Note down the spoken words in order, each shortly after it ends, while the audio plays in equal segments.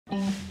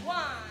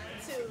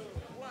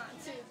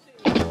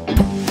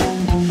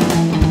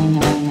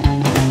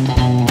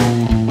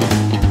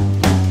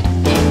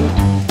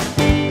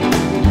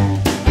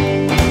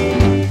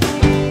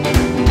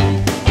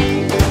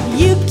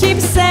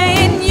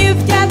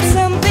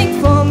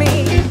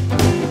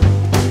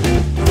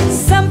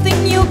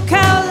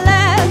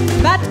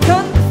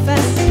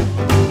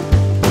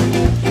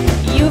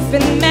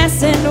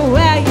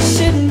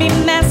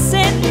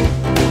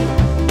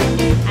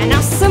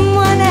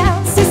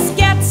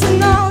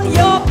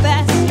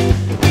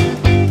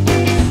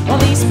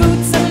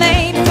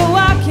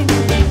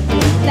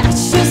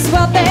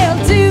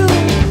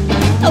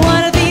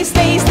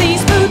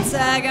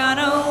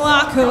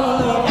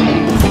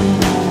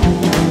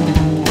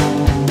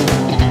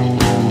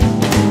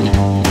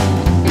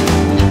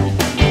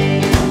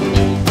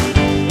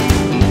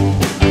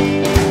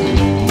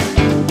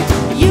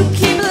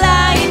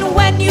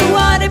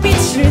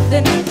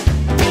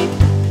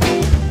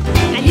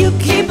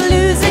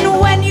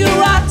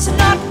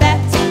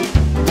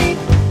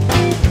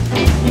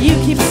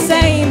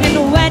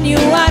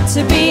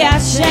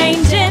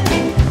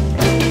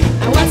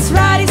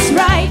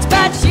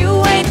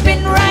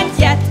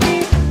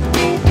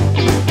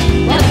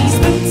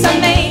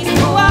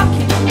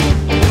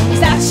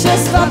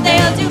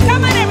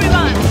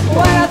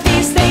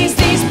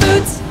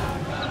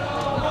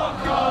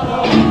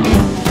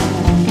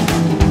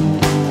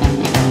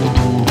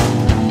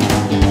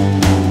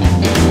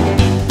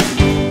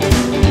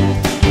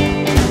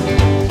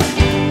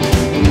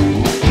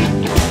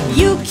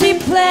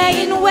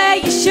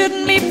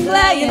shouldn't be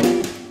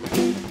playing,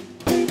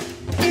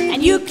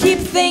 and you keep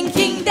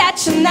thinking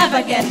that you'll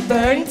never get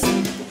burnt.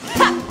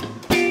 Ha!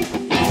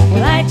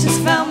 Well, I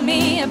just found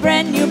me a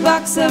brand new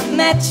box of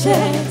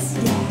matches,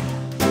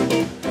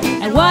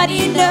 and what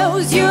he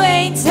knows you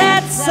ain't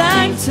had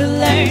time to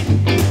learn.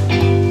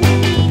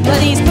 Well,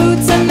 these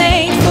boots are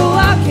made for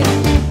walking,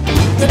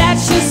 so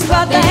that's just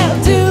what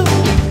they'll do.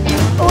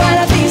 One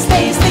of these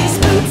days these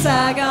boots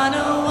are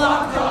gonna